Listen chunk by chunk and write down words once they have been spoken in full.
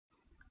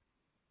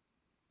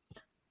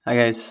Hi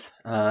guys,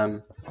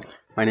 my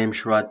name is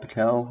Sharad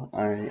Patel.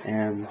 I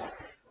am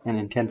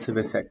an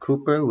intensivist at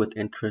Cooper with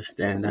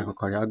interest in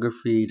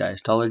echocardiography,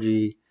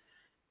 diastology,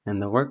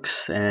 and the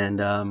works.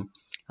 And I'm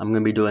going to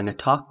be doing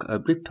a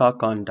brief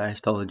talk on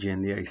diastology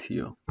in the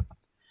ICU.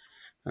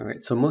 All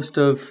right, so most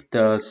of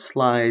the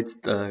slides,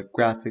 the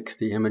graphics,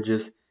 the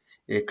images,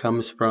 it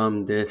comes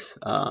from this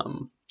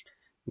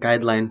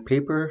guideline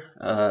paper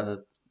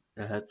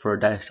for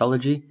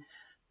diastology.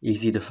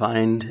 Easy to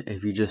find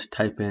if you just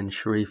type in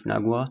Sharif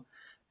Nagwa,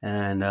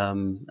 and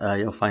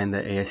you'll find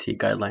the ASC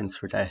guidelines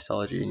for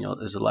diastology, and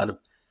there's a lot of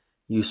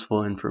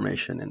useful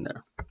information in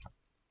there.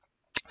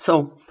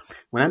 So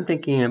when I'm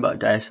thinking about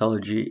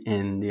diastology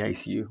in the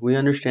ICU, we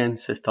understand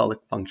systolic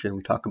function.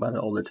 We talk about it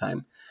all the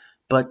time.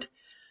 But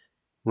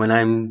when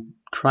I'm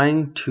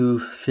trying to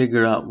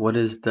figure out what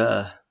is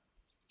the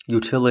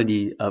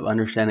utility of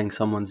understanding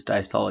someone's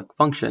diastolic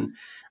function,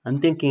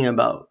 I'm thinking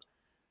about,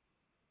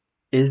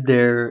 is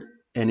there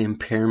an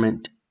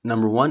impairment?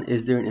 Number one,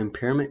 is there an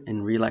impairment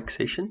in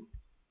relaxation?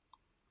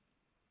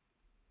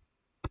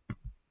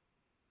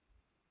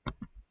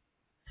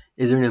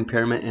 Is there an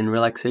impairment in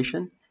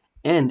relaxation?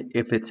 And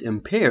if it's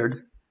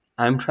impaired,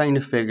 I'm trying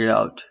to figure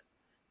out,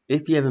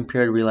 if you have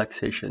impaired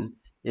relaxation,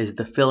 is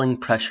the filling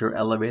pressure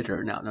elevated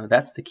or not? Now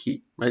that's the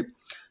key, right?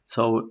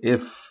 So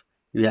if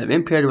you have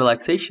impaired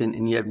relaxation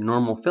and you have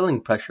normal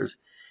filling pressures,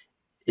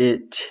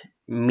 it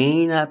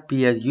may not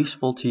be as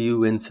useful to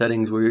you in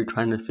settings where you're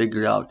trying to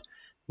figure out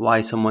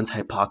why someone's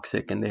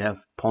hypoxic and they have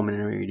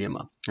pulmonary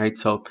edema, right?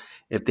 So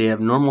if they have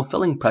normal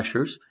filling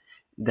pressures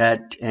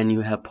and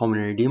you have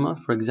pulmonary edema,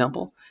 for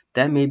example,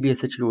 that may be a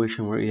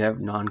situation where you have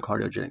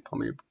non-cardiogenic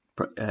pulmonary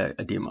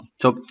edema.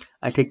 So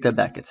I take that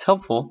back. It's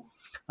helpful,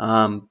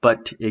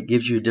 but it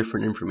gives you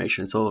different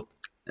information. So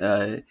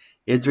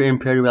is there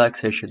impaired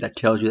relaxation? That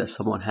tells you that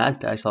someone has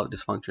diastolic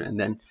dysfunction, and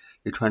then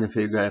you're trying to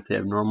figure out if they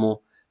have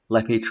normal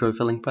left atrial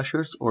filling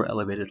pressures or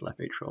elevated left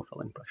atrial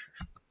filling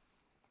pressures.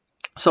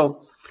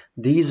 So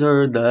these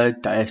are the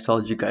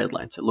diastology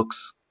guidelines. It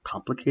looks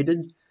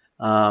complicated,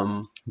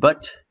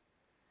 but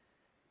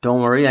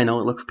don't worry, I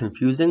know it looks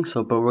confusing,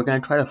 but we're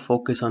going to try to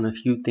focus on a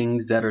few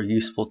things that are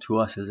useful to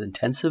us as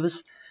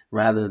intensivists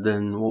rather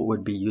than what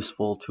would be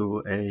useful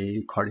to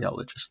a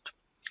cardiologist.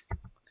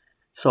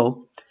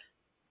 So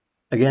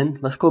again,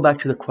 let's go back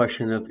to the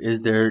question of,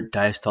 is there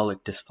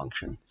diastolic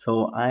dysfunction?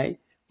 So I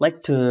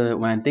like to,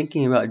 when I'm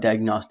thinking about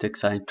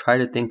diagnostics, I try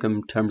to think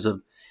in terms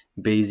of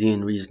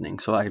Bayesian reasoning.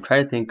 So I try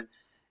to think,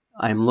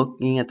 I'm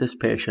looking at this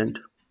patient,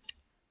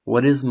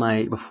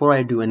 before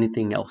I do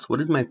anything else,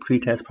 what is my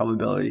pretest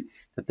probability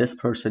that this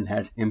person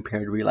has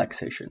impaired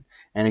relaxation?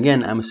 And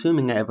again, I'm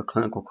assuming I have a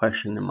clinical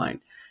question in mind,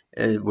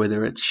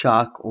 whether it's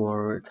shock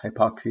or it's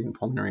hypoxia and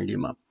pulmonary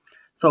edema.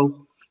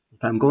 So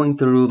if I'm going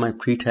through my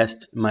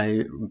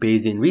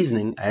Bayesian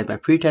reasoning, I have my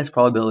pretest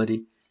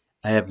probability,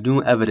 I have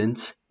new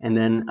evidence, and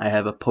then I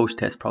have a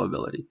post-test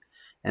probability.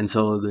 And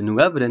so the new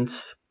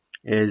evidence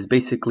is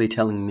basically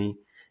telling me,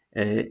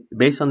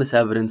 based on this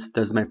evidence,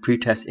 does my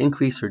pretest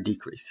increase or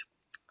decrease?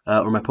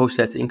 Or my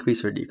post-test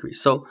increase or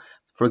decrease? So,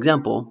 for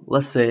example,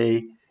 let's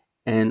say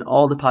in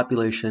all the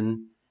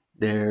population,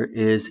 there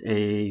is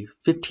a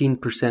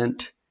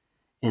 15%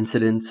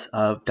 incidence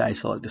of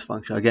diastolic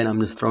dysfunction. Again,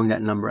 I'm just throwing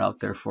that number out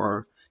there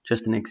for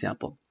just an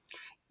example.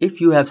 If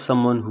you have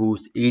someone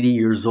who's 80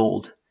 years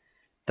old,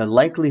 the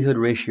likelihood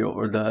ratio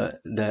or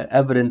the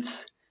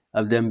evidence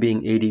of them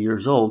being 80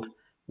 years old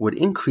would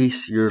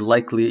increase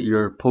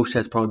your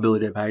post-test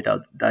probability of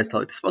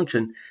diastolic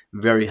dysfunction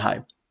very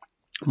high.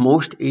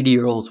 Most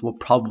 80-year-olds will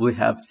probably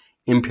have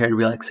impaired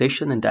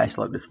relaxation and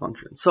diastolic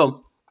dysfunction.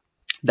 So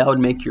that would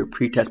make your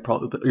post-test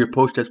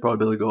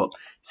probability go up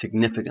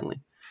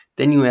significantly.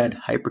 Then you add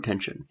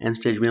hypertension,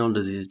 end-stage renal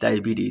disease,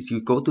 diabetes.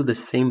 You go through the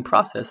same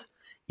process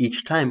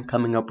each time,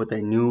 coming up with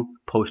a new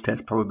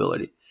post-test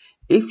probability.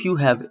 If you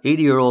have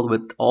 80-year-old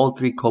with all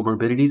three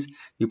comorbidities,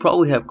 you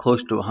probably have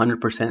close to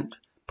 100%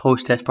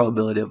 post-test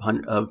probability of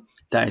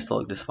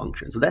diastolic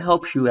dysfunction. So that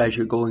helps you as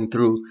you're going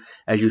through,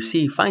 as you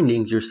see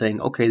findings, you're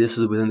saying, okay, this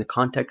is within the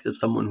context of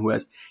someone who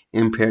has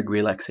impaired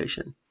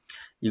relaxation.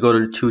 You go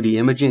to 2D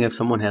imaging. If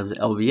someone has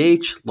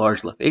LVH,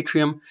 large left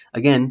atrium,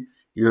 again,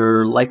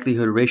 your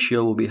likelihood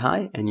ratio will be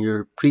high and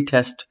your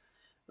pretest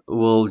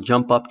will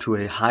jump up to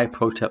a high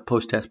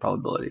post-test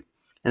probability.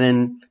 And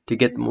then to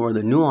get more of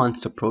the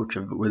nuanced approach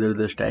of whether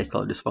there's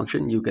diastolic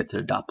dysfunction, you get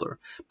to Doppler.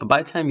 But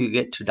by the time you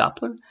get to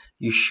Doppler,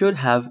 you should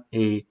have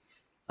a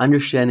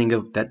understanding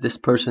of that this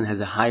person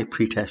has a high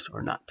pretest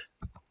or not.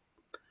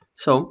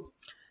 So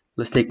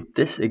let's take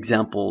this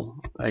example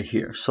right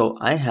here. So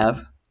I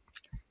have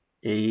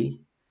a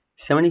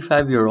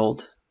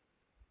 75-year-old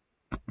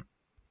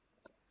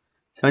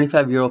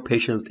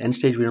patient with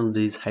end-stage renal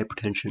disease,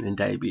 hypertension, and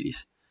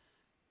diabetes.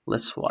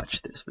 Let's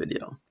watch this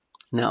video.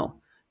 Now,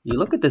 you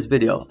look at this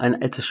video,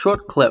 and it's a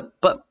short clip,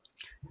 but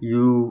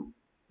you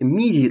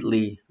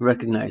immediately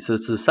recognize, so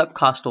it's a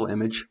subcostal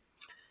image.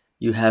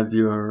 You have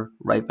your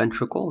right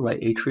ventricle, right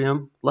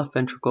atrium, left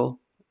ventricle,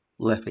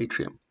 left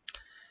atrium.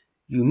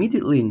 you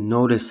immediately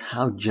notice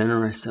how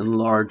generous and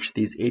large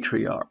these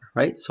atria are,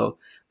 right? So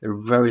they're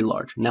very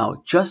large.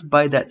 Now, just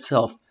by that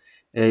self,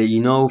 for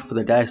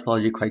the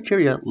diastology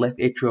criteria, left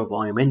atrial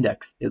volume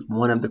index is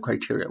one of the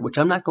criteria, which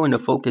I'm not going to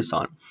focus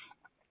on.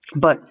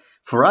 But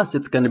for us,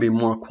 it's going to be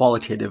more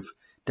qualitative.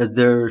 Does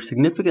there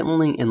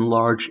significantly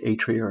enlarge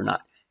atria or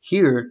not?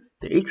 Here,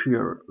 the atria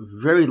are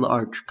very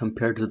large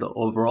compared to the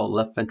overall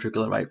left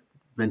ventricular, right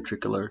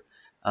ventricular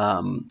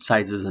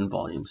sizes and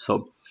volumes.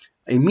 So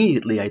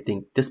immediately, I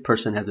think this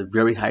person has a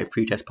very high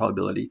pretest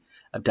probability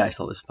of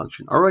diastolic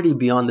dysfunction. Already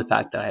beyond the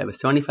fact that I have a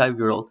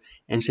 75-year-old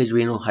end-stage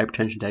renal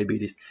hypertension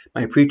diabetes,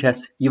 my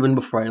pretest, even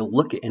before I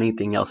look at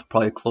anything else,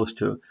 probably close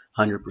to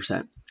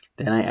 100%.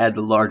 Then I add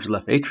the large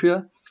left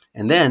atria,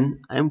 and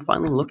then I'm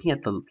finally looking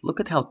at look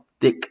at how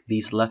thick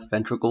these left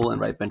ventricle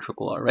and right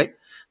ventricle are, right?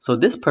 So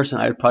this person,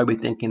 I would probably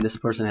be thinking this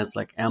person has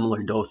like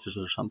amyloidosis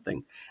or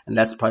something, and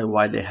that's probably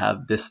why they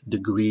have this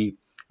degree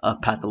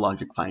of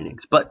pathologic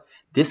findings. But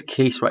this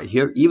case right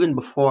here, even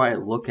before I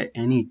look at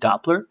any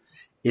Doppler,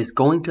 is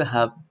going to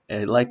have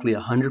a likely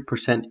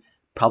 100%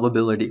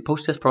 probability,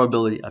 post-test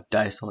probability of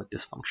diastolic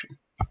dysfunction.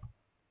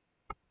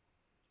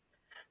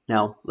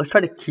 Now, let's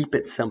try to keep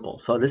it simple.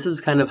 So this is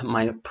kind of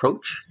my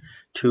approach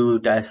to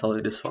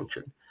diastolic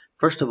dysfunction.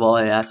 First of all,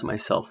 I ask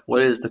myself,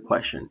 what is the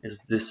question?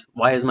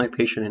 Why is my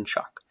patient in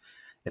shock?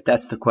 If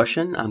that's the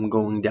question, I'm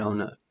going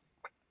down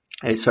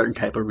a certain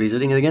type of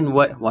reasoning. And again,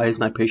 why is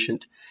my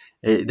patient?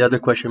 The other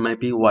question might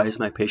be, why is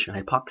my patient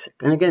hypoxic?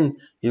 And again,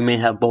 you may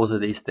have both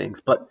of these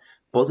things, but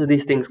both of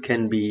these things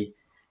can be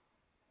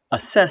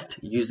assessed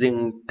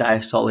using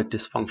diastolic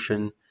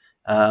dysfunction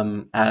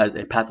as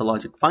a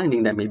pathologic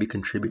finding that may be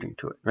contributing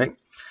to it, right?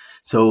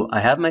 So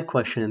I have my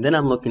question, and then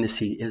I'm looking to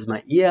see, is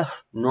my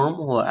EF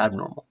normal or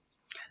abnormal?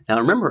 Now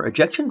remember,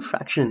 ejection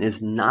fraction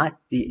is not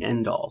the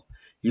end all.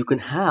 You can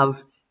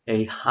have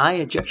a high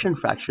ejection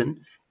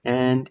fraction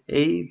and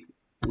a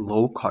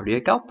low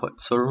cardiac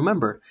output. So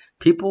remember,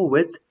 people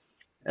with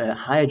a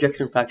high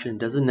ejection fraction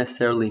doesn't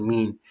necessarily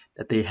mean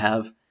that they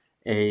have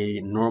a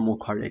normal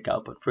cardiac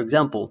output. For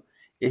example,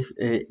 if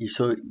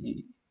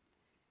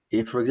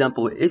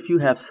you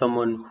have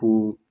someone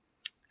who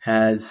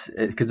has,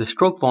 because the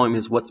stroke volume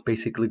is what's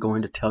basically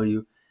going to tell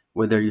you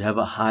whether you have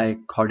a high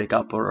cardiac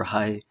output or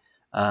high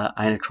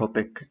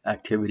inotropic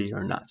activity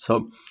or not.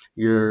 So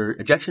your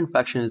ejection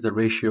fraction is the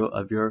ratio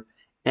of your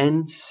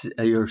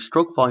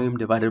stroke volume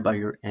divided by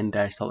your end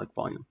diastolic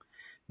volume.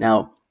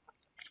 Now,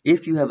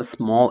 if you have a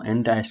small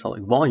end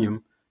diastolic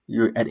volume,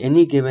 at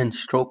any given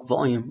stroke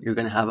volume, you're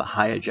going to have a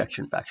high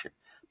ejection fraction.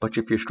 But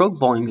if your stroke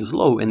volume is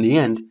low, in the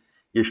end,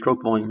 your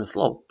stroke volume is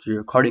low. So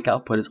your cardiac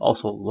output is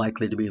also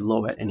likely to be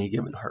low at any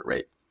given heart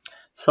rate.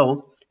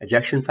 So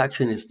ejection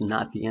fraction is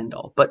not the end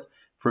all. But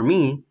for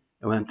me,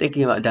 when I'm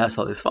thinking about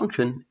diastolic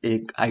dysfunction,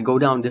 I go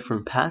down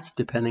different paths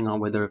depending on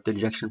whether the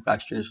ejection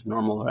fraction is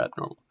normal or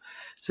abnormal.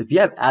 So if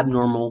you have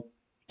abnormal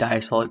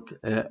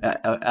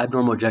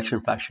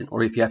ejection fraction,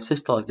 or if you have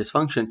systolic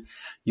dysfunction,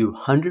 you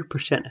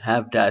 100%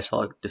 have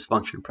diastolic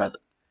dysfunction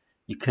present.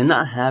 You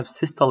cannot have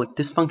systolic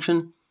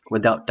dysfunction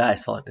without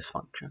diastolic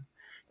dysfunction.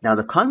 Now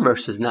the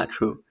converse is not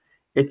true.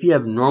 If you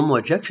have normal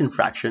ejection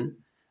fraction,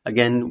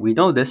 again, we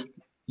know this,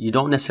 you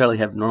don't necessarily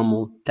have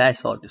normal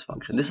diastolic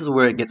dysfunction. This is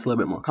where it gets a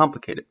little bit more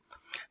complicated.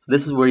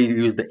 This is where you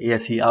use the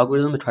ASE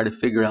algorithm to try to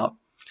figure out,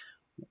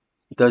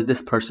 does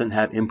this person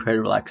have impaired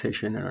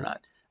relaxation or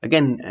not?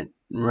 Again,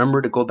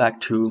 remember to go back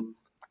to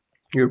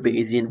your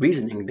Bayesian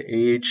reasoning, the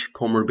age,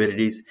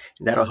 comorbidities,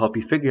 and that'll help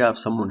you figure out if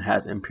someone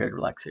has impaired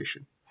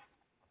relaxation.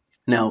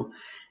 Now,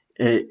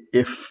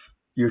 if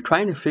you're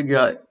trying to figure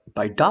out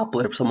by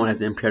Doppler if someone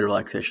has impaired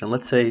relaxation,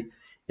 let's say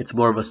it's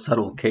more of a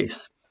subtle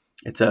case.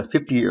 It's a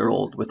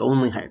 50-year-old with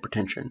only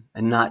hypertension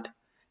and not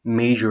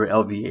major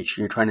LVH, and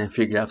you're trying to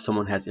figure out if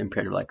someone has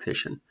impaired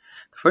relaxation.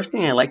 The first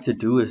thing I like to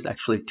do is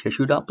actually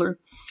tissue Doppler.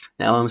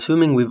 Now, I'm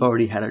assuming we've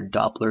already had a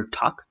Doppler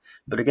talk,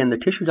 but again, the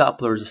tissue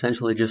Doppler is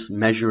essentially just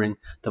measuring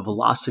the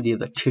velocity of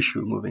the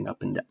tissue moving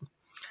up and down.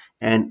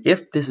 And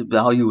if this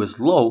value is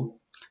low,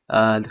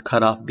 the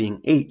cutoff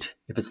being 8,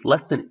 if it's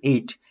less than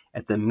 8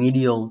 at the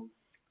medial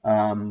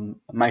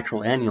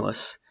mitral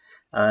annulus,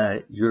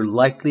 you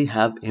likely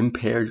have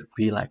impaired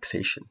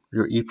relaxation,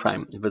 your E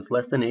prime. If it's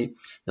less than 8,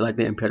 you're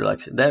likely impaired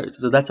relaxation.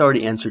 So that's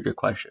already answered your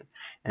question.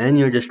 And then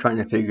you're just trying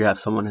to figure out if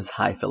someone has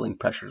high filling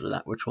pressures or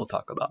not, which we'll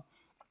talk about.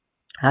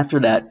 After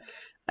that,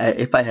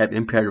 if I have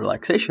impaired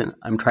relaxation,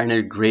 I'm trying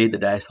to grade the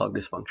diastolic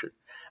dysfunction.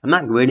 I'm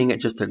not grading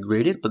it just to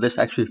grade it, but this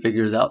actually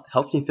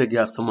helps me figure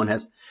out if someone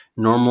has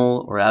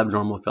normal or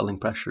abnormal filling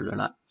pressures or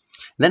not.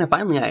 And then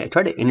finally, I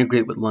try to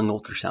integrate with lung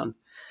ultrasound.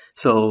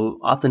 So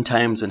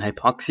oftentimes in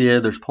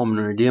hypoxia, there's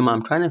pulmonary edema.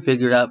 I'm trying to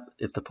figure out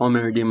if the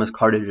pulmonary edema is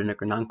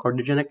cardiogenic or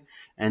non-cardiogenic,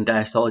 and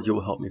diastology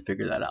will help me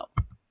figure that out.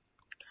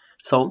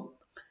 So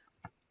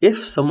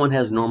if someone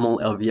has normal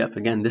LVF,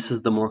 again, this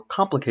is the more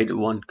complicated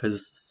one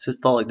because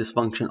systolic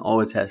dysfunction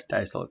always has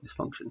diastolic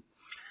dysfunction.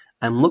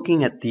 I'm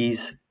looking at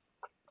these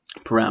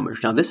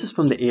parameters. Now, this is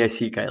from the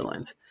AIC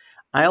guidelines.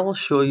 I will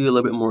show you a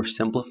little bit more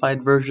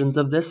simplified versions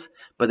of this,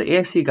 but the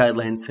AIC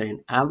guidelines say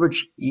an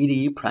average E to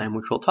E prime,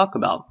 which we'll talk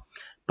about,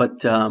 but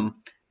the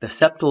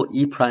septal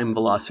E prime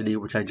velocity,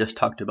 which I just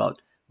talked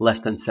about,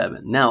 less than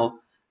 7. Now,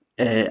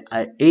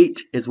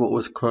 8 is what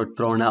was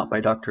thrown out by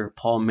Dr.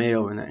 Paul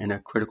Mayo in a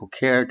critical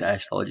care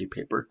diastology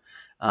paper.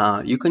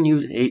 You can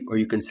use 8 or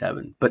you can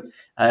 7, but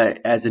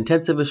as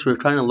intensivists, we're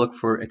trying to look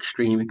for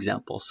extreme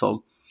examples.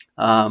 So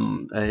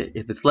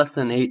if it's less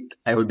than 8,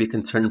 I would be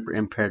concerned for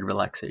impaired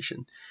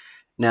relaxation.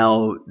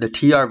 Now, the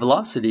TR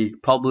velocity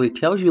probably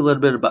tells you a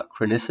little bit about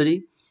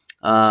chronicity,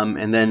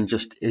 and then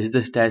just is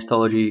this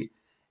diastology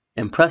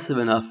impressive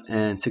enough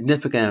and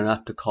significant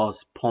enough to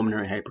cause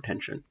pulmonary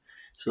hypertension.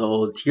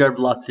 So TR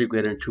velocity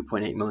greater than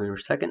 2.8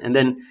 millimeters per second. And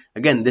then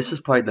again, this is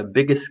probably the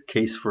biggest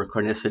case for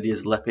chronicity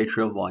is left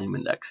atrial volume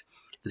index.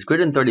 If it's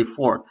greater than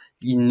 34,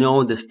 you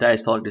know this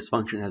diastolic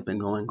dysfunction has been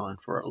going on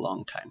for a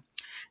long time.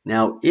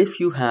 Now, if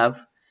you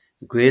have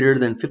greater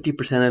than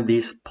 50% of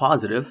these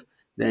positive,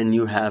 then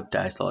you have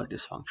diastolic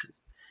dysfunction.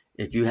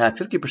 If you have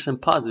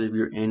 50% positive,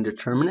 you're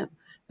indeterminate,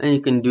 then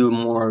you can do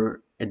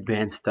more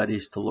advanced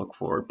studies to look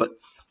for. But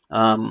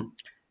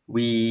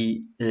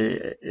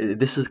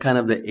this is kind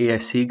of the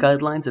AIC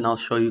guidelines, and I'll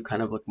show you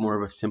kind of like more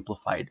of a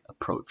simplified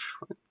approach.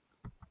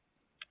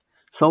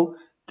 So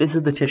this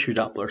is the tissue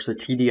Doppler, so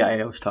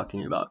TDI I was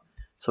talking about.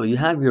 So you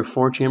have your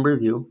 4-chamber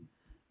view.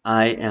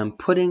 I am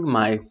putting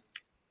my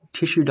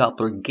tissue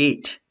Doppler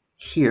gate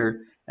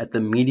here at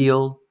the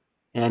medial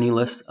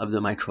annulus of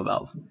the mitral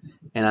valve,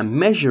 and I'm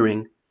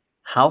measuring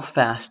how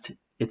fast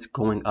it's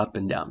going up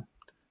and down.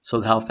 So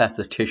how fast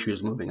the tissue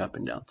is moving up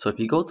and down. So if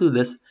you go through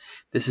this,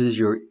 this is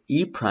your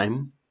E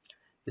prime,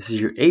 this is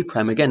your A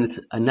prime. Again, it's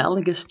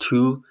analogous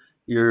to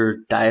your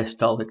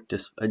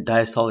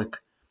diastolic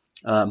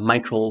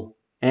mitral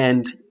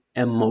and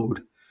M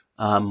mode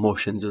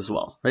motions as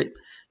well, right?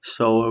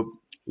 So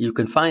you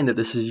can find that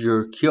this is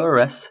your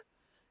QRS.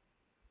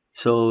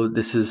 So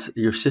this is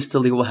your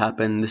systole will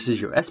happen. This is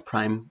your S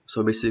prime.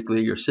 So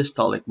basically your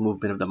systolic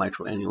movement of the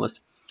mitral annulus.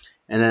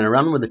 And then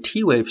around where the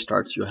T wave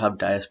starts, you'll have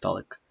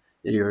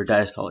your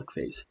diastolic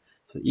phase.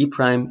 So E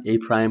prime, A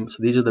prime.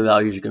 So these are the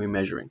values you're going to be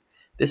measuring.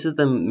 This is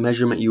the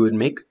measurement you would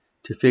make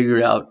to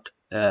figure out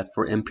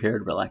for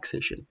impaired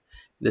relaxation.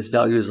 This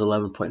value is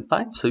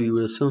 11.5. So you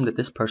would assume that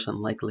this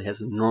person likely has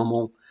a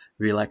normal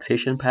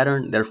relaxation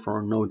pattern,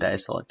 therefore no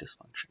diastolic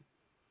dysfunction.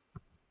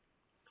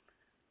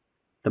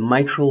 The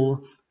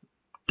mitral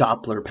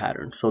Doppler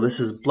pattern. So this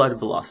is blood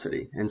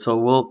velocity. And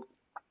so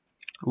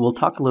we'll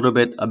talk a little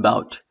bit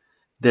about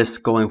this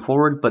going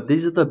forward, but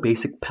these are the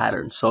basic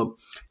patterns. So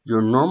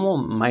your normal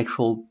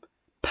mitral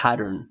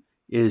pattern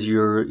is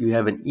you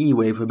have an E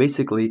wave, but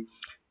basically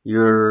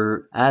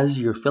as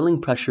your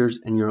filling pressures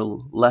in your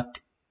left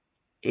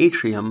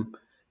atrium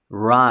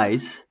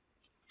rise,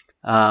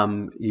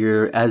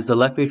 as the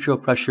left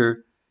atrial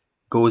pressure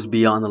goes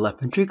beyond the left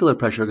ventricular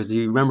pressure, because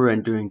you remember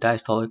during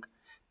diastolic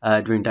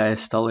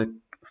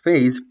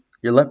phase,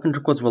 your left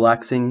ventricle is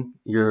relaxing,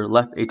 your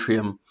left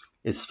atrium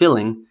is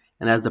filling,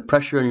 and as the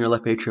pressure in your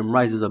left atrium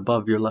rises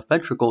above your left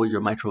ventricle, your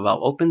mitral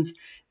valve opens,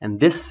 and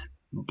this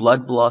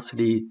blood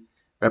velocity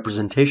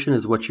representation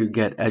is what you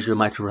get as your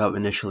mitral valve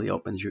initially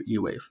opens, your E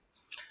wave.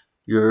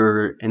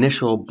 Your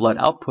initial blood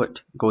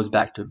output goes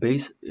back to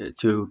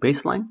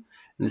baseline,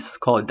 and this is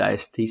called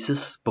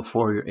diastasis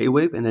before your A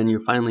wave, and then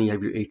finally you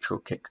have your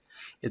atrial kick.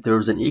 If there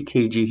was an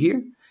EKG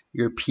here,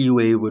 your P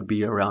wave would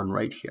be around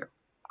right here,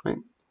 right?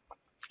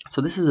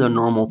 So this is a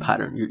normal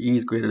pattern. Your E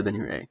is greater than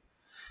your A.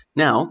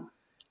 Now,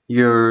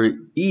 your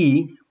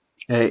E,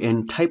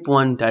 in type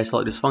 1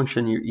 diastolic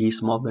dysfunction, your E is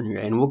smaller than your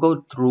A. And we'll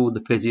go through the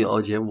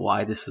physiology of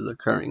why this is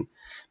occurring.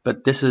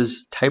 But this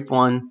is type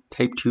 1,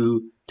 type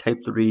 2,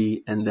 type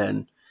 3, and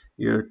then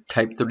your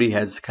type 3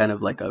 has kind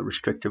of like a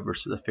restrictive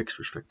versus a fixed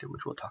restrictive,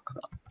 which we'll talk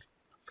about.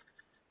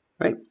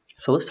 Right?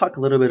 So let's talk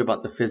a little bit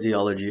about the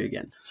physiology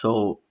again.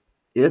 So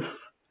if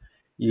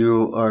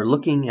you are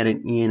looking at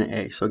an E and an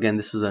A, so again,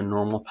 this is a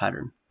normal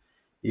pattern.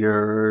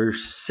 Your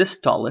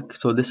systolic,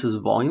 so this is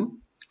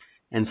volume,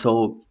 and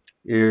so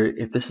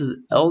if this is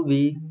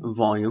LV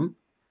volume,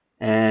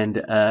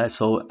 and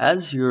so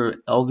as your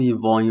LV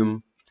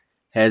volume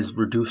has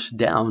reduced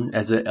down,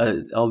 as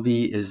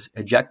LV is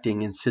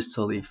ejecting and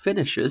systole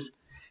finishes,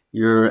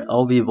 your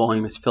LV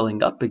volume is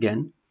filling up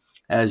again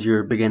as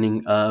your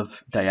beginning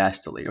of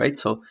diastole, right?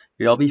 So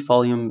your LV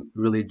volume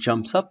really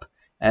jumps up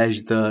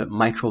as the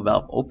mitral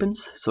valve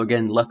opens. So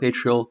again, left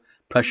atrial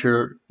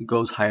pressure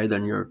goes higher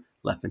than your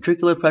left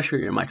ventricular pressure,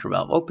 your mitral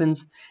valve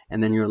opens,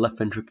 and then your left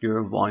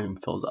ventricular volume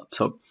fills up.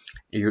 So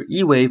your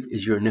E wave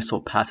is your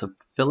initial passive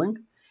filling,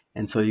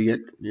 and so you get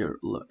your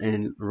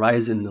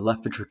rise in the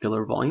left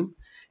ventricular volume,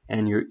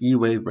 and your E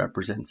wave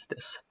represents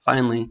this.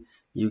 Finally,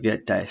 you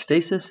get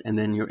diastasis, and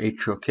then your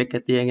atrial kick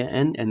at the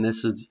end, and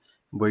this is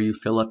where you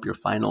fill up your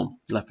final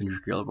left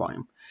ventricular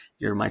volume.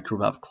 Your mitral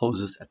valve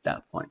closes at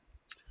that point.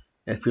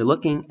 If you're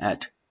looking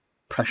at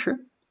pressure,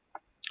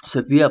 so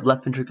if you have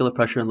left ventricular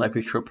pressure and left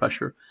atrial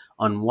pressure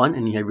on one,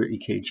 and you have your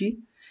EKG,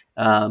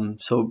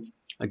 so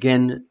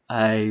again,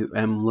 I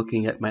am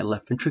looking at my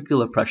left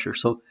ventricular pressure.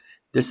 So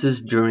This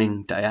is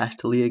during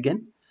diastole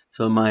again.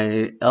 So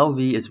my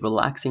LV is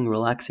relaxing,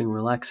 relaxing,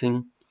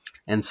 relaxing.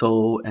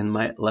 And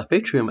my left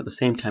atrium at the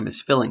same time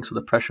is filling. So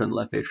the pressure in the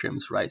left atrium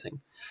is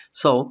rising.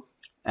 So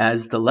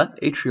as the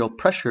left atrial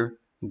pressure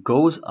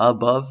goes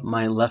above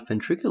my left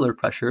ventricular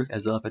pressure,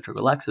 as the left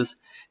ventricle relaxes,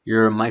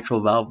 your mitral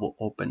valve will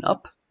open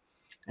up.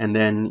 And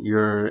then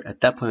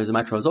at that point, as the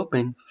mitral is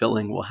open,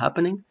 filling will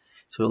happening.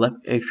 So left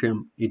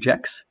atrium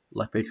ejects,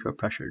 left atrial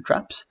pressure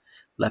drops,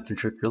 left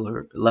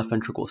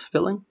ventricle is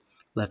filling,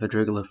 left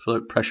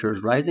ventricular pressure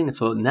is rising. And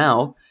so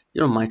now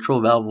your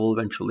mitral valve will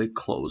eventually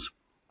close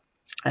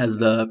as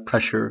the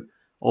pressure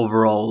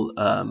overall,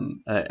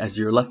 as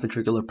your left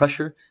ventricular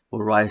pressure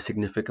will rise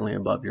significantly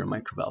above your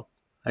mitral valve,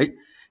 right?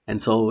 And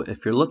so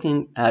if you're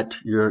looking at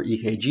your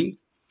EKG,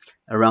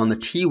 around the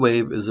T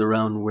wave is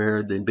around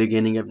where the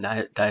beginning of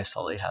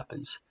diastole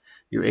happens.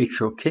 Your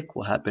atrial kick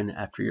will happen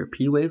after your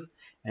P wave,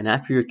 and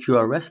after your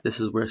QRS, this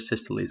is where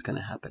systole is going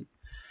to happen.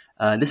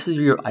 This is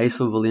your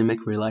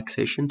isovolemic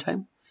relaxation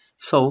time.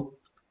 So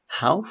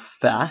how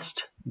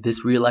fast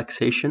this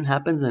relaxation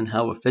happens and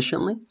how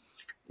efficiently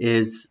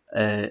is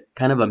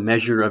kind of a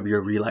measure of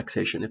your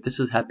relaxation. If this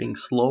is happening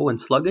slow and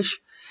sluggish,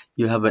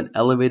 you have an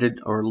elevated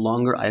or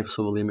longer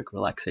isovolemic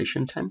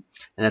relaxation time,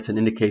 and that's an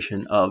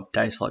indication of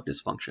diastolic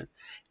dysfunction.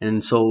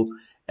 And so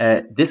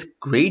this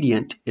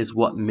gradient is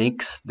what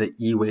makes the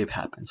E wave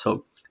happen.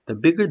 So the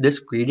bigger this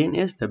gradient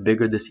is, the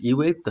bigger this E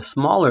wave. The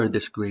smaller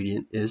this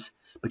gradient is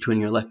between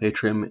your left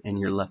atrium and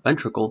your left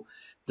ventricle,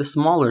 the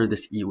smaller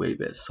this E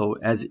wave is. So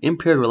as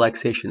impaired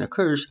relaxation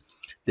occurs,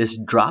 this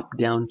drop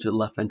down to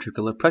left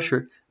ventricular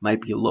pressure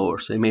might be lower.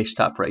 So it may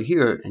stop right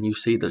here and you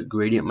see the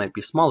gradient might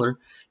be smaller.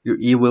 Your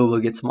E wave will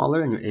get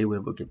smaller and your A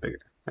wave will get bigger,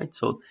 right?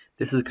 So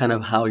this is kind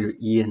of how your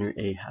E and your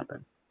A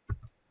happen.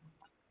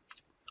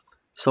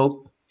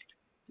 So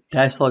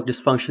diastolic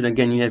dysfunction,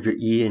 again, you have your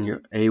E and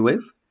your A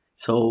wave.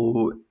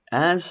 So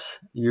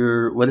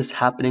what is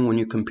happening when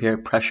you compare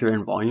pressure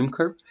and volume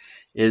curve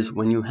is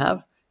when you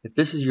have, if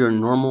this is your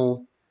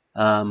normal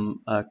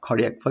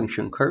cardiac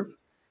function curve,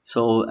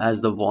 so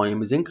as the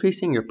volume is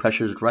increasing, your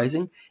pressure is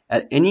rising.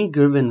 At any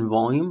given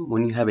volume,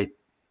 when you have a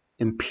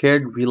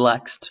impaired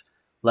relaxed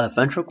left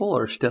ventricle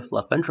or stiff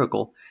left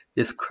ventricle,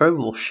 this curve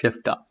will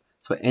shift up.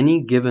 So at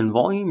any given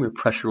volume, your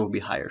pressure will be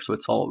higher. So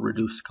it's all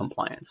reduced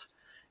compliance.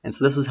 And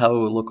so this is how it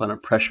will look on a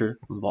pressure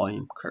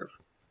volume curve.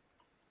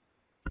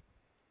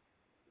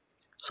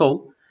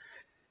 So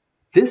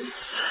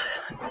this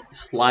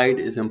slide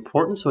is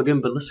important. So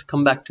again, but let's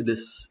come back to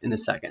this in a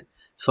second.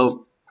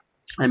 So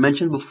I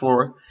mentioned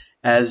before,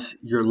 as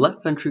your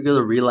left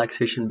ventricular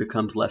relaxation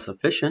becomes less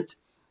efficient,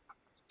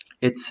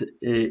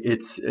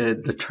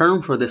 the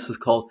term for this is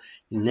called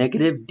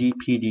negative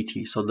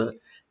dPdt. So the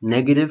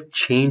negative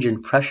change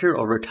in pressure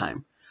over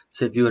time.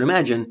 So if you would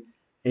imagine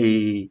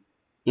a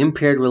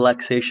impaired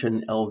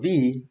relaxation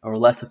LV or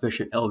less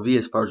efficient LV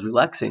as far as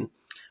relaxing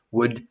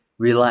would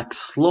relax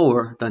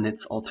slower than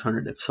its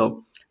alternative.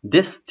 So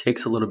this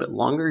takes a little bit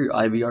longer. Your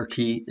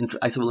IVRT,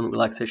 isovolemic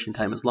relaxation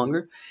time, is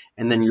longer,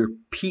 and then your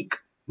peak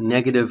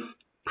negative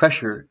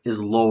pressure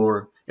is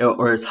lower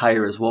or is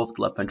higher as well for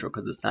the left ventricle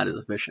because it's not as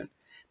efficient.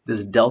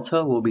 This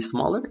delta will be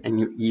smaller and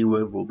your E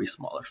wave will be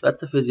smaller. So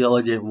that's the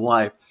physiology of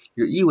why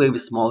your E wave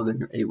is smaller than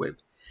your A wave.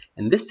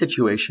 In this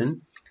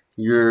situation,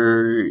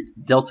 your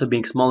delta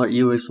being smaller,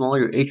 E wave smaller,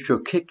 your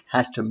atrial kick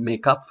has to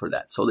make up for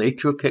that. So the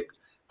atrial kick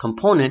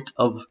component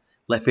of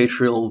left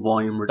atrial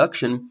volume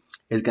reduction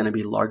is going to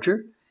be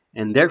larger,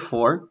 and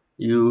therefore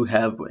you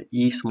have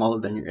E smaller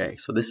than your A.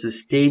 So this is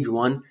stage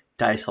 1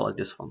 diastolic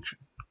dysfunction.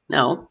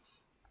 Now,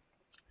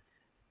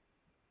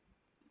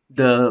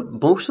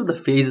 most of the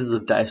phases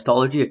of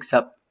diastology,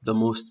 except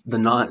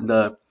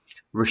the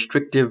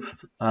restrictive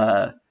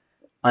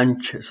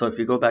so if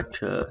you go back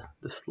to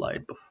the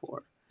slide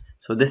before,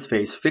 so this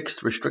phase,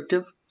 fixed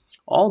restrictive,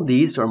 all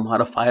these are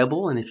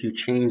modifiable, and if you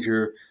change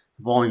your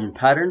volume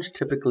patterns,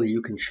 typically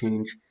you can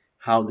change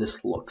how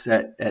this looks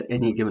at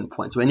any given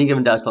point. So any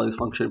given diastolic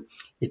dysfunction,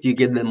 if you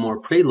give them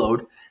more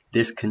preload,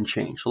 this can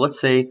change. So let's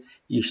say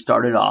you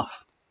started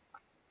off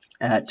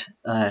at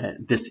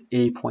this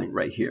A point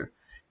right here.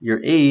 Your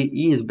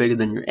E is bigger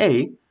than your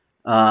A,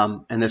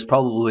 and there's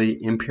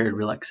probably impaired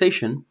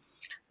relaxation.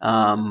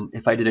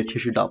 If I did a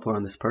tissue Doppler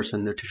on this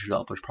person, their tissue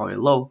Doppler is probably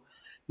low.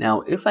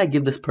 Now, if I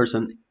give this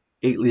person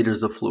 8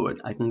 liters of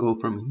fluid, I can go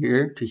from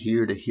here to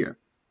here to here.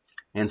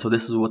 And so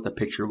this is what the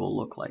picture will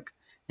look like.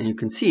 And you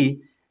can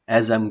see,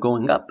 as I'm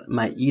going up,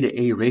 my E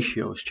to A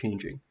ratio is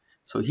changing.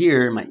 So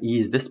here, my E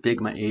is this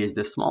big, my A is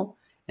this small,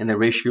 and the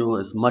ratio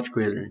is much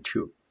greater than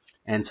 2.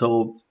 And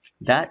so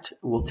that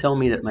will tell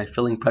me that my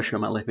filling pressure,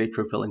 my left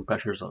atrial filling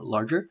pressures are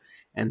larger,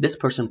 and this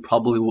person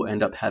probably will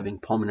end up having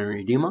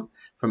pulmonary edema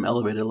from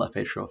elevated left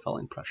atrial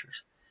filling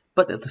pressures.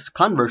 But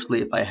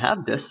conversely, if I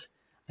have this,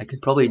 I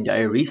could probably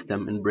diurese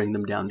them and bring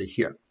them down to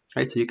here,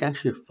 right? So you can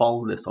actually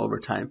follow this over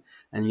time,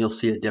 and you'll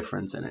see a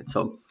difference in it.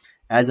 So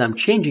as I'm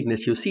changing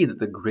this, you'll see that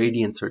the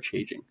gradients are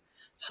changing.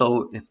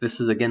 So if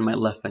this is, again, my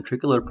left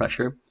ventricular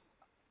pressure,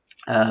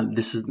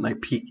 this is my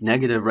peak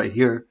negative right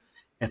here,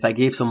 If I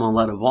gave someone a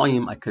lot of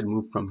volume, I could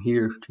move from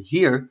here to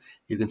here.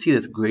 You can see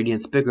this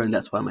gradient's bigger, and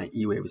that's why my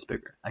E wave is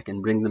bigger. I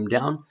can bring them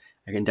down.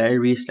 I can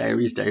diurese.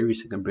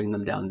 I can bring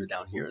them down to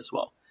down here as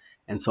well.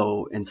 And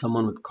so in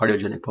someone with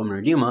cardiogenic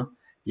pulmonary edema,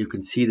 you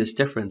can see this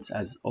difference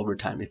as over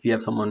time. If you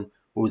have someone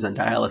who's on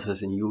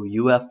dialysis and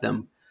you UF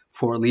them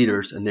 4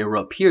 liters and they were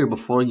up here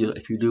before you,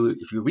 if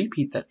you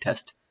repeat that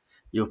test,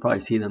 you'll probably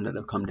see them that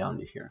they'll come down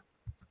to here.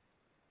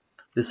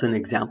 This is an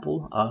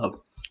example of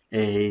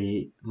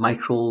a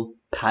mitral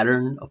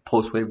pattern of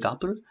post-wave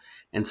Doppler.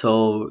 And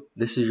so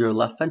this is your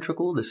left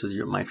ventricle, this is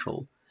your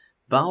mitral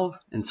valve.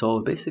 And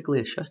so basically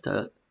it's just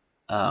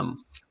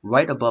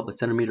right above, a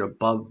centimeter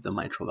above the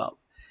mitral valve.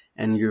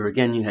 And you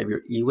have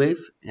your E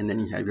wave and then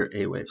you have your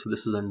A wave. So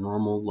this is a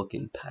normal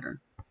looking pattern.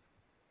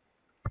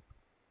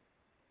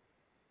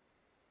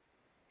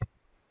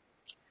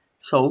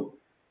 So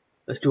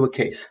let's do a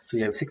case. So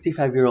you have a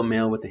 65-year-old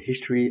male with a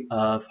history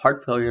of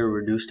heart failure,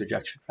 reduced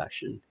ejection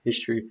fraction.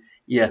 History,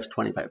 EF's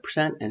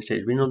 25%,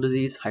 end-stage renal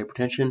disease,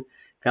 hypertension,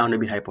 found to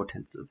be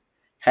hypotensive.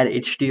 Had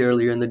HD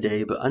earlier in the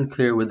day, but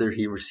unclear whether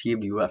he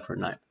received UF or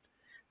not.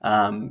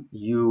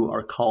 You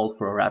are called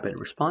for a rapid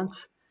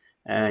response,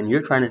 and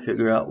you're trying to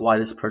figure out why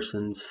this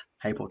person's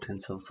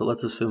hypotensive. So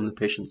let's assume the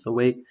patient's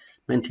awake,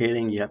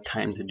 maintaining, you have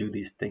time to do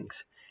these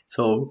things.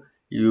 So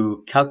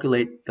you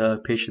calculate the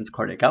patient's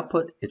cardiac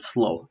output. It's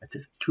low. It's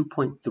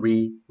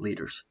 2.3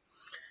 liters.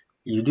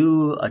 You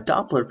do a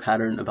Doppler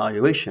pattern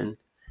evaluation,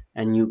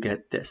 and you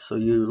get this. So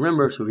you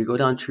remember, so if we go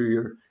down to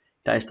your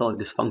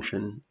diastolic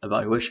dysfunction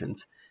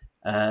evaluations,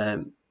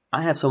 I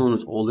have someone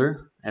who's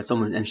older, I have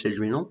someone with end-stage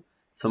renal,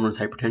 someone with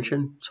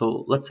hypertension.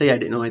 So let's say I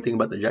didn't know anything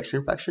about the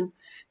ejection fraction.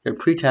 Their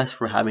pretest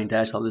for having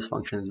diastolic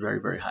dysfunction is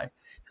very, very high.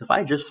 So if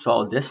I just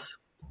saw this,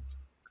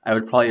 I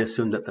would probably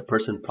assume that the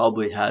person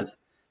probably has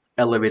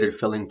elevated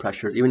filling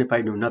pressure, even if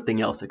I knew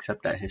nothing else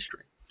except that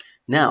history.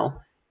 Now,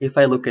 if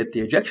I look at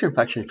the ejection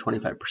fraction of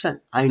 25%,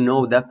 I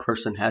know that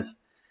person has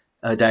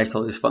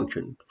diastolic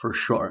dysfunction for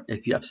sure.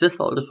 If you have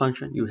systolic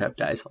dysfunction, you have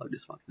diastolic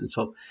dysfunction.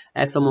 So I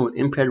have someone with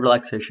impaired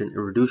relaxation, a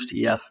reduced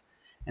EF,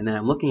 and then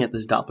I'm looking at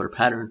this Doppler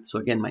pattern. So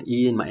again, my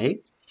E and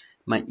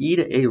my E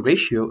to A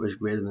ratio is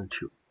greater than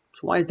 2. So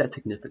why is that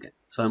significant?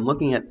 So I'm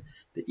looking at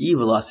the E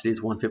velocity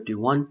is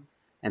 151,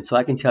 and so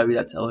I can tell you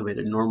that's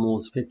elevated. Normal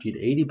is 50 to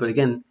 80, but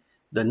again,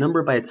 the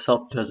number by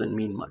itself doesn't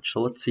mean much.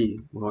 So let's see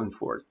going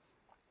forward.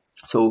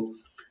 So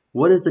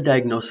what is the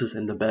diagnosis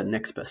and the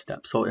next best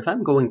step? So if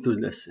I'm going through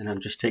this and I'm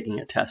just taking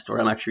a test, or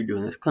I'm actually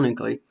doing this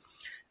clinically,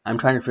 I'm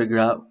trying to figure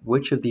out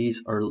which of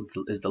these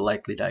is the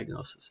likely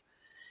diagnosis.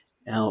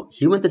 Now,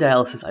 he went to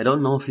dialysis. I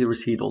don't know if he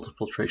received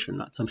ultrafiltration or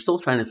not. So I'm still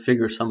trying to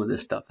figure some of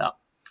this stuff out.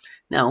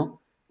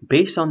 Now,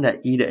 based on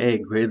that E to A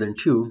greater than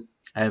 2,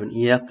 I have an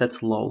EF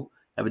that's low.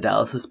 I have a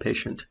dialysis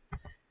patient.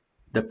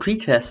 The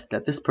pretest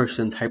that this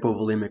person's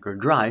hypovolemic or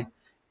dry,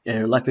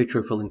 and left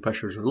atrial filling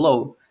pressures are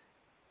low,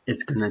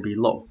 it's going to be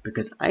low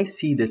because I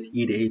see this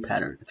E to A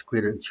pattern. It's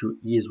greater than 2.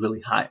 E is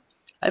really high.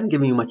 I haven't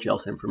given you much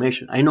else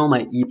information. I know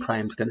my E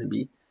prime is going to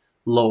be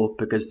low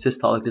because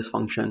systolic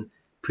dysfunction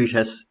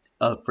pretest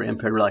for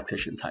impaired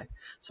relaxation is high.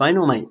 So I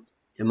know my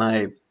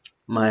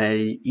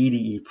E to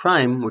E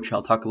prime, which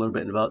I'll talk a little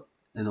bit about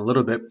in a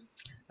little bit,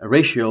 a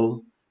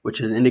ratio,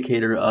 which is an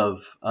indicator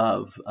of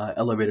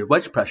elevated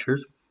wedge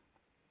pressures,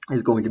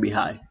 is going to be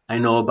high. I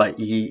know by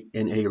E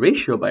and A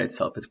ratio by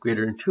itself, it's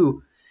greater than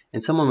 2.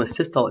 And someone with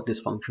systolic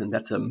dysfunction,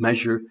 that's a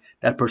measure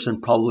that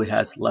person probably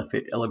has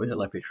elevated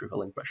left atrial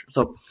filling pressure.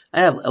 So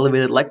I have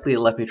likely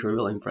left atrial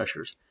filling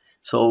pressures.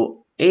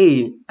 So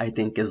A, I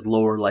think, is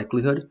lower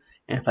likelihood.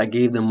 And if I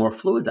gave them more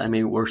fluids, I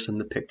may worsen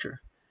the picture.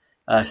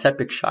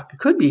 Septic shock, it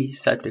could be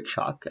septic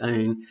shock.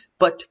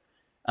 But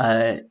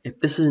if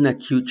this is an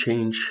acute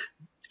change,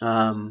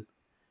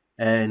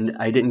 and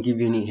I didn't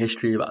give you any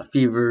history about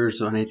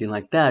fevers or anything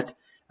like that,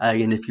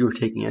 and if you were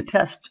taking a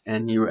test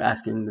and you were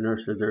asking the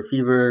nurse, is there a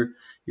fever?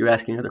 You're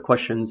asking other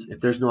questions. If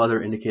there's no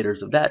other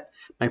indicators of that,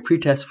 my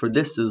pretest for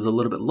this is a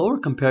little bit lower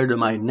compared to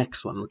my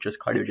next one, which is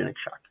cardiogenic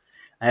shock.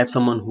 I have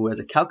someone who has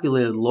a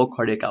calculated low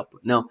cardiac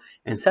output. Now,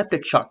 in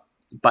septic shock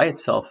by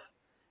itself,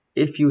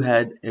 if you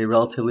had a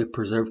relatively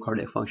preserved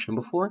cardiac function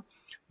before,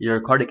 your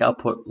cardiac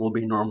output will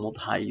be normal to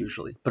high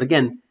usually. But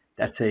again,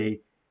 that's a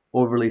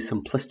overly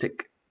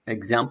simplistic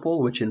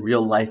example, which in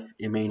real life,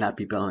 it may not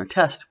be built on a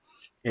test.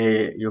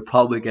 You'll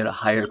probably get a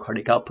higher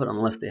cardiac output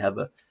unless they have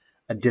a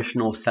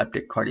additional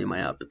septic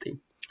cardiomyopathy.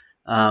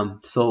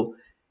 So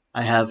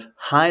I have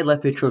high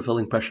left atrial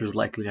filling pressures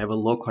likely. I have a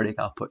low cardiac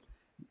output.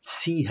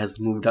 C has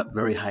moved up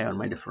very high on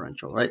my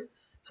differential, right?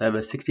 So I have a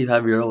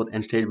 65-year-old with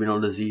end-stage renal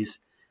disease,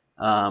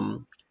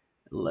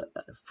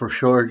 for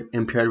sure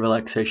impaired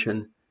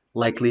relaxation,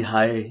 likely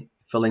high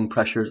filling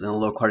pressures and a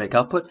low cardiac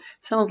output.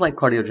 Sounds like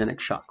cardiogenic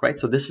shock, right?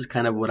 So this is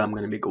kind of what I'm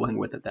going to be going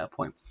with at that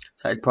point.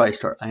 So I'd probably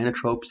start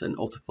inotropes and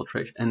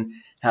ultrafiltration, and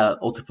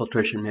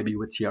ultrafiltration maybe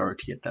with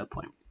CRRT at that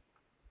point.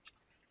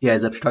 He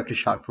has obstructive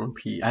shock from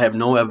PE. I have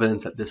no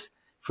evidence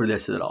for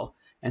this at all.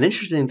 An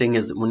interesting thing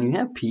is when you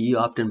have PE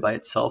often by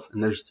itself,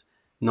 and there's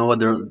no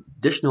other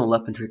additional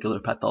left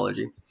ventricular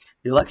pathology,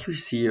 you'll actually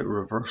see a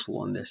reversal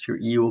on this. Your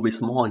E will be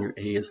small and your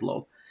A is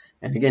low.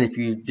 And again, if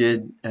you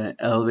did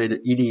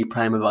elevated ED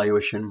prime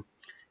evaluation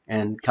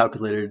and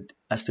calculated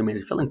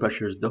estimated filling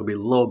pressures, they'll be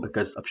low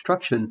because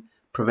obstruction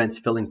prevents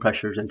filling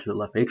pressures into the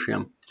left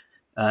atrium.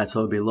 So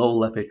it'll be low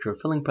left atrial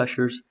filling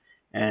pressures,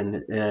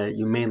 and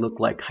you may look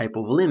like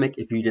hypovolemic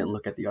if you didn't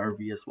look at the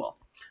RV as well.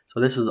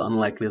 So this is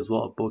unlikely as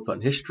well, both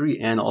on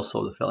history and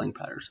also the filling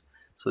patterns.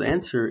 So the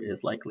answer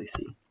is likely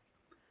C.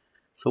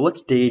 So what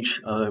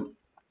stage and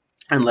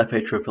left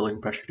atrial filling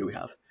pressure do we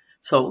have?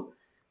 So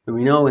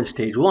we know in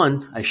stage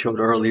 1, I showed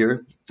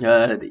earlier,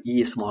 the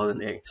E is smaller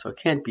than A, so it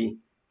can't be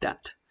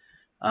that.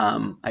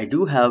 I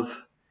do have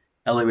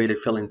elevated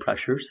filling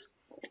pressures.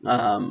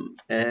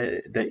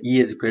 The E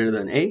is greater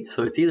than A,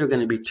 so it's either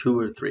going to be 2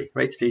 or 3,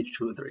 right? Stage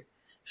 2 or 3.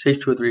 Stage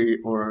 2 or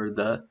 3, or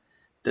the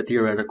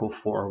theoretical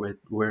 4,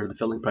 where the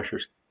filling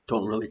pressures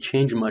don't really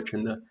change much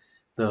and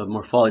the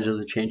morphology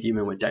doesn't change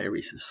even with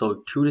diuresis.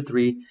 So 2 to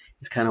 3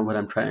 is kind of what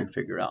I'm trying to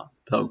figure out.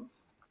 So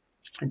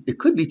it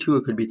could be 2,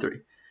 it could be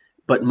 3.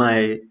 But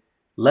my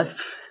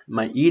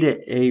E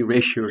to A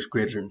ratio is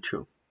greater than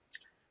 2.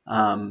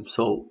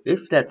 So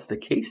if that's the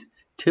case,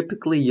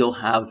 typically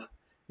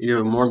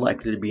you're more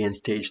likely to be in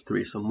stage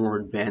 3, so more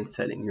advanced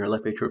setting. Your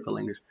left atrial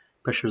filling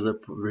pressures are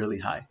really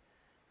high.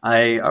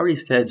 I already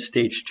said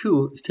stage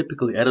 2 is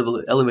typically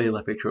elevated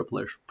left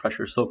atrial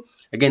pressure. So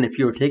again, if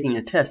you were taking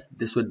a test,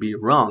 this would be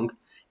wrong.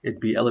 It'd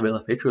be elevated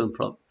left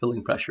atrial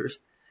filling pressures.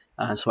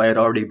 So I'd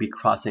already be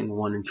crossing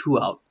 1 and 2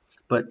 out.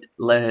 But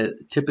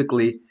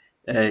typically,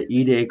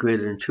 E to A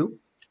greater than 2,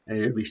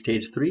 it'll be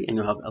stage 3, and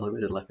you'll have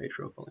elevated left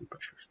atrial filling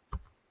pressures.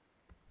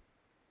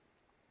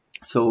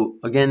 So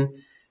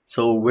again,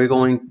 we're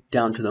going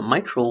down to the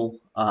mitral.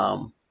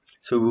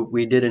 So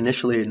we did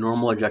initially a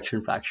normal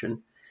ejection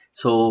fraction.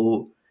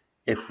 So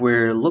if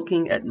we're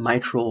looking at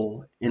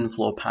mitral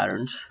inflow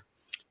patterns,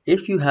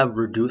 if you have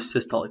reduced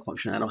systolic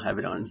function, I don't have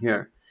it on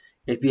here.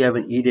 If you have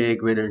an E to A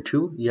greater than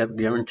 2, you have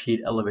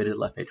guaranteed elevated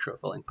left atrial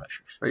filling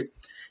pressures, right?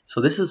 So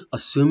this is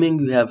assuming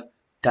you have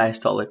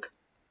diastolic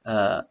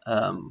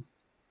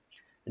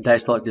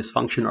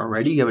dysfunction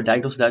already. You have a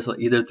diagnosed diastolic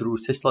either through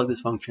systolic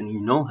dysfunction,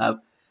 you know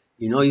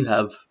you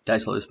have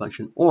diastolic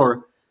dysfunction,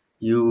 or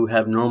you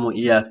have normal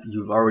EF,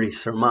 you've already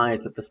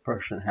surmised that this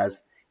person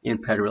has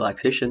impaired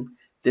relaxation.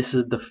 This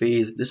is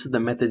the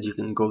methods you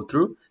can go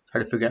through,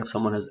 try to figure out if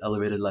someone has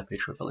elevated left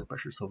atrial filling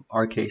pressure. So in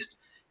our case,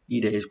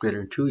 E to A is greater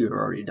than 2, you're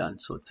already done,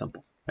 so it's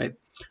simple, right?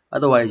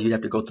 Otherwise, you'd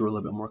have to go through a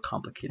little bit more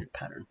complicated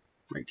pattern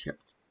right here.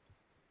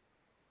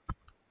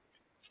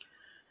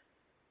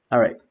 All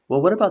right,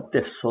 well, what about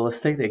this? So let's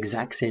take the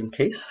exact same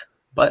case,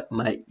 but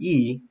my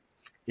E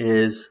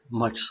is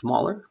much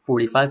smaller,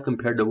 45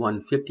 compared to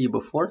 150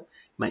 before.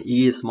 My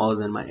E is smaller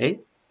than my A.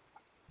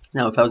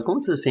 Now, if I was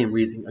going through the same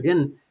reasoning,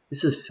 again,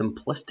 this is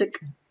simplistic.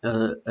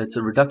 It's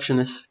a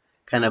reductionist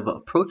kind of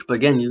approach, but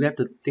again, you have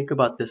to think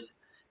about this.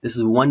 This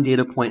is one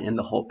data point in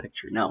the whole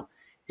picture. Now,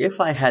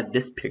 if I had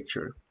this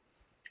picture,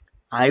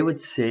 I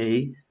would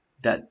say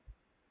that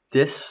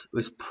this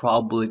was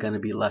probably going to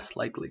be less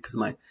likely because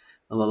my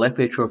left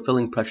atrial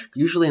filling pressure,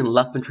 usually in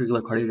left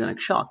ventricular cardiogenic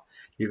shock,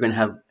 you're going to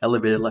have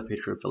elevated left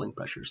atrial filling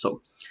pressure.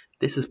 So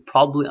this is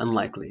probably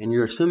unlikely. And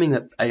you're assuming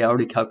that I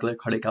already calculated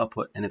cardiac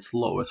output and it's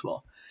low as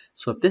well.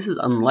 So if this is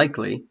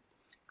unlikely,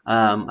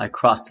 I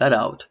crossed that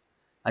out.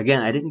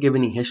 Again, I didn't give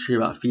any history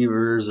about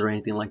fevers or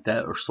anything like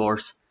that or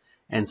source.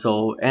 And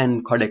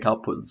cardiac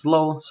output is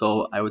low.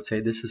 So I would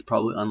say this is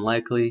probably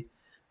unlikely.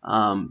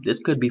 This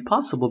could be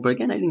possible, but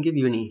again, I didn't give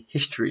you any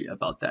history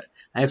about that.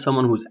 I have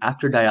someone who's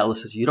after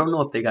dialysis. You don't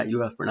know if they got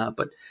UF or not,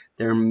 but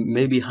there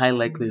may be high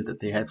likelihood that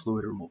they had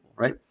fluid removal,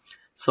 right?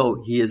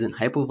 So he is in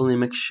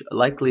hypovolemic,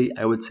 likely,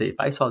 I would say if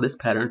I saw this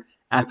pattern,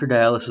 after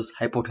dialysis,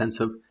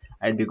 hypotensive,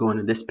 I'd be going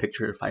to this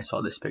picture if I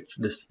saw this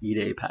picture, this E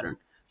to A pattern.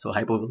 So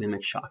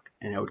hypovolemic shock,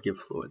 and I would give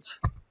fluids.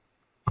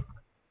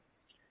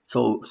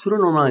 So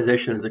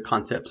pseudonormalization is a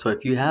concept. So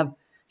if you have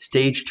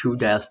stage 2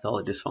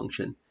 diastolic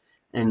dysfunction,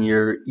 and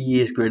your E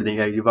is greater than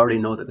you've already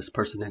know that this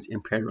person has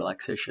impaired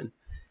relaxation.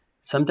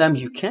 Sometimes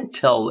you can't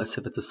tell if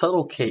it's a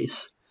subtle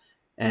case,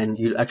 and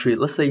you actually,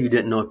 let's say you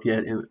didn't know if you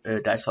had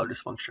diastolic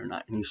dysfunction or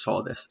not, and you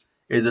saw this.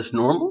 Is this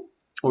normal,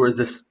 or is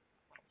this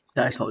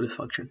diastolic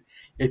dysfunction?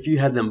 If you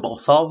have them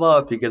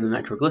Valsalva, if you give them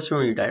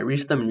nitroglycerin, you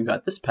diurese them, and you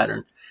got this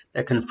pattern,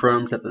 that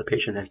confirms that the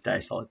patient has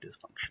diastolic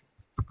dysfunction.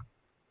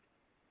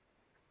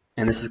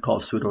 And this is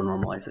called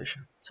pseudonormalization.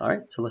 So, all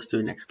right, so let's do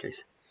the next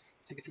case.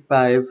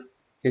 65.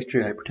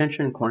 History of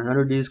hypertension, coronary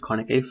artery disease,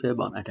 chronic AFib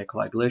on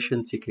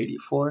anticoagulation,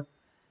 CKD4.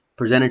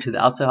 Presented to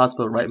the outside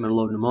hospital, right middle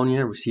lobe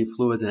pneumonia, received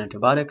fluids and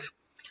antibiotics.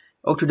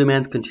 O2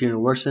 demands continue to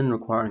worsen,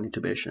 requiring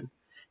intubation.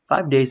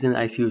 5 days in the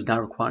ICU is now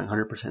requiring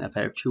 100%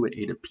 FiO2 at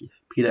A to P.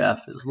 P to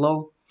F is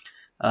low.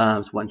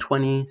 It's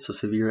 120, so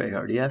severe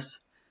ARDS.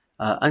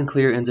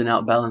 Unclear ins and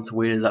out balance,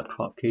 weight is up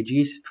 12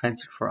 kgs,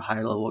 transferred for a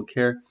higher level of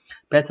care.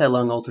 Bedside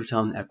lung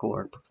ultrasound, echo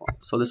are performed.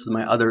 So this is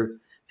my other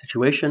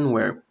situation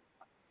where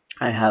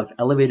I have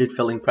elevated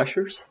filling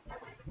pressures.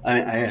 I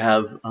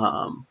have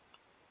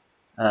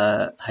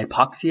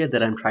hypoxia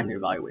that I'm trying to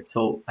evaluate.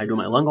 So I do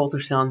my lung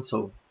ultrasound.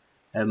 So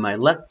I have my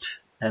left,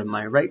 I have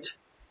my right.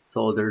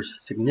 So there's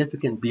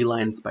significant B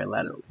lines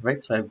bilaterally,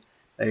 right? So I have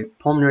a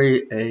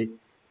pulmonary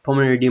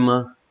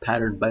edema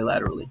pattern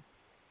bilaterally.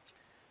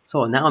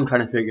 So now I'm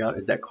trying to figure out,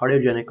 is that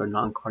cardiogenic or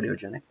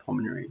non-cardiogenic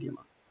pulmonary edema?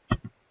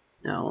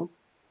 Now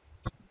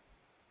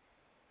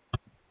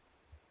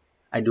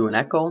I do an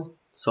echo.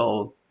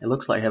 So it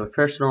looks like I have a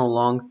peristernal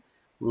lung.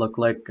 Look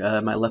like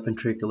my left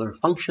ventricular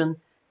function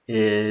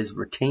is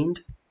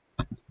retained,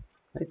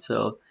 right?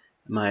 So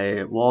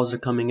my walls are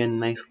coming in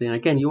nicely. And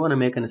again, you want to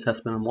make an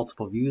assessment on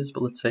multiple views,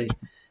 but let's say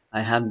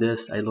I have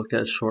this, I looked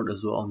at it short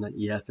as well, and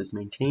the EF is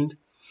maintained.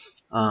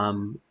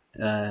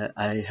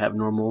 I have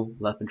normal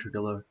left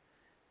ventricular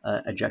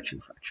ejection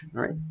fraction,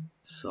 all right?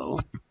 So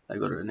I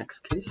go to the next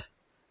case,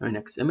 or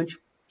next image.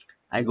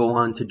 I go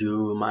on to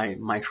do my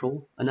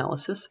mitral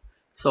analysis.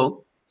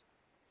 So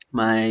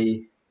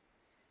my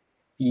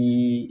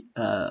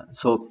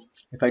so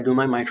if I do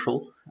my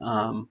mitral,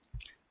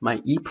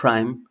 my E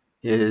prime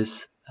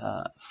is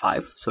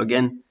 5. So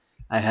again,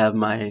 I have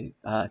my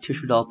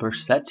tissue Doppler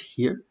set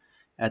here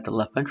at the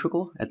left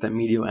ventricle, at the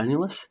medial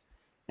annulus,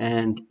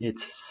 and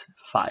it's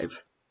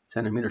 5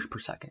 centimeters per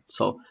second.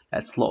 So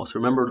that's low. So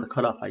remember, the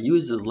cutoff I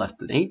use is less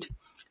than 8.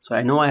 So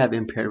I know I have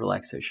impaired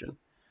relaxation.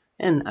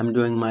 And I'm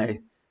doing my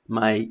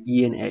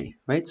E and A,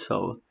 right?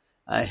 So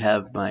I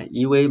have my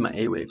E wave, my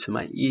A wave. So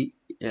my E,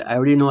 I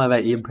already know I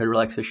have E impaired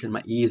relaxation.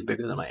 My E is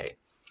bigger than my A.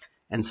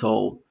 And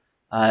so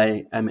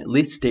I am at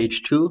least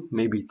stage 2,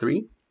 maybe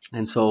 3.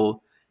 And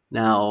so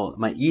now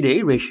my E to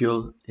A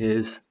ratio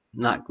is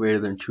not greater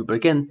than 2. But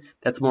again,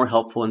 that's more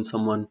helpful in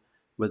someone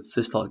with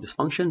systolic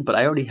dysfunction. But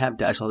I already have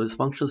diastolic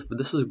dysfunction. So if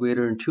this is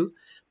greater than 2,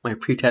 my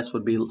pretest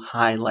would be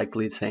high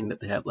likely saying that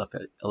they have left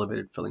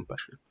elevated filling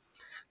pressure.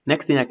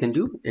 Next thing I can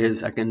do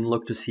is I can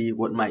look to see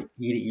what my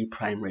E to E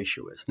prime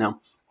ratio is. Now,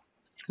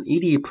 an E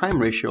to E prime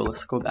ratio,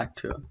 let's go back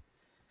to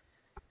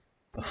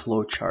the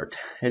flow chart.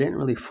 I didn't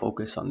really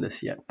focus on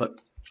this yet, but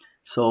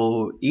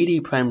so E to E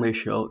prime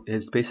ratio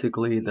is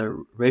basically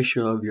the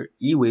ratio of your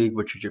E wave,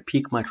 which is your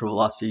peak mitral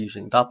velocity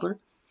using Doppler,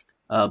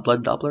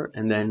 blood Doppler,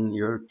 and then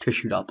your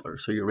tissue Doppler,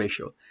 so your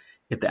ratio.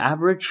 If the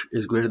average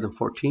is greater than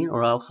 14,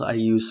 or else I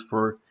use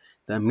for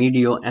the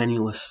medial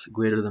annulus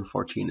greater than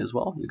 14 as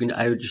well.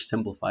 I would just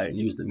simplify it and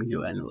use the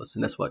medial annulus,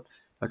 and that's what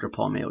Dr.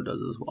 Paul Mayo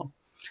does as well.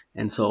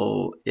 And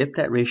so if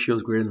that ratio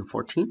is greater than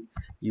 14,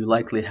 you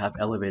likely have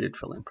elevated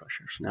filling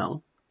pressures.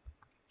 Now,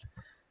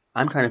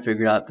 I'm trying to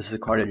figure out if this is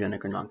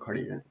cardiogenic or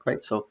non-cardiogenic,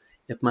 right? So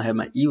if I have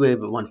my E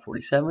wave of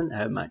 147, I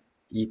have my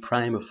E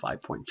prime of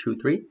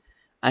 5.23,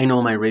 I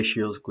know my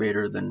ratio is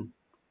greater than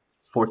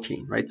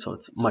 14, right? So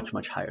it's much,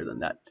 much higher than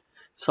that.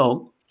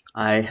 So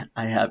I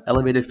have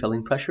elevated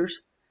filling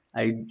pressures.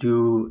 I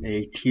do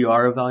a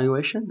TR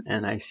evaluation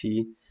and I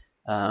see,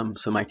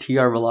 so my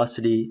TR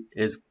velocity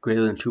is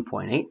greater than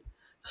 2.8.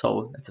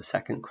 So that's a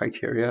second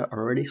criteria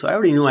already. So I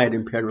already knew I had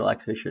impaired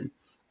relaxation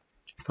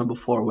from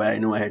before, where I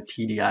knew I had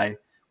TDI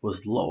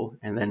was low.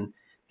 And then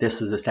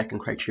this is the second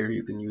criteria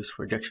you can use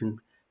for ejection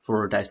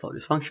for diastolic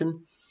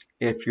dysfunction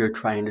if you're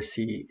trying to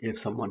see if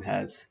someone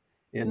has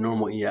a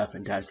normal EF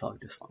and diastolic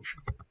dysfunction.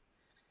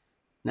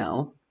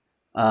 Now,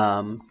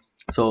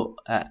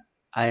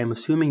 I am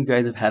assuming you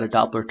guys have had a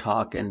Doppler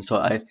talk, and so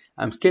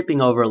I'm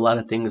skipping over a lot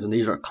of things, and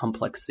these are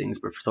complex things,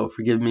 so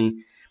forgive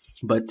me.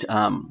 But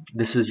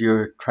this is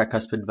your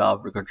tricuspid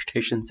valve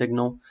regurgitation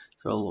signal.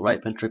 So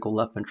right ventricle,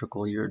 left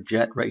ventricle, your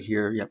jet right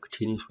here, you have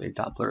continuous wave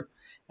Doppler,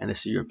 and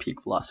this is your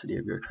peak velocity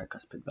of your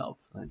tricuspid valve.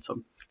 And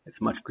so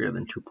it's much greater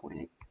than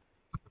 2.8.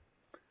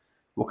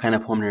 What kind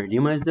of pulmonary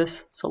edema is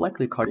this? So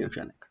likely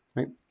cardiogenic,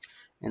 right?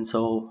 And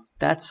so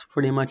that's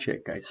pretty much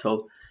it, guys.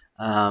 So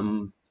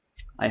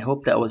I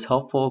hope that was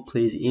helpful.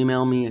 Please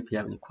email me if you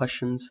have any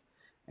questions.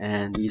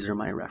 And these are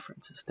my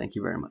references. Thank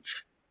you very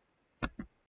much.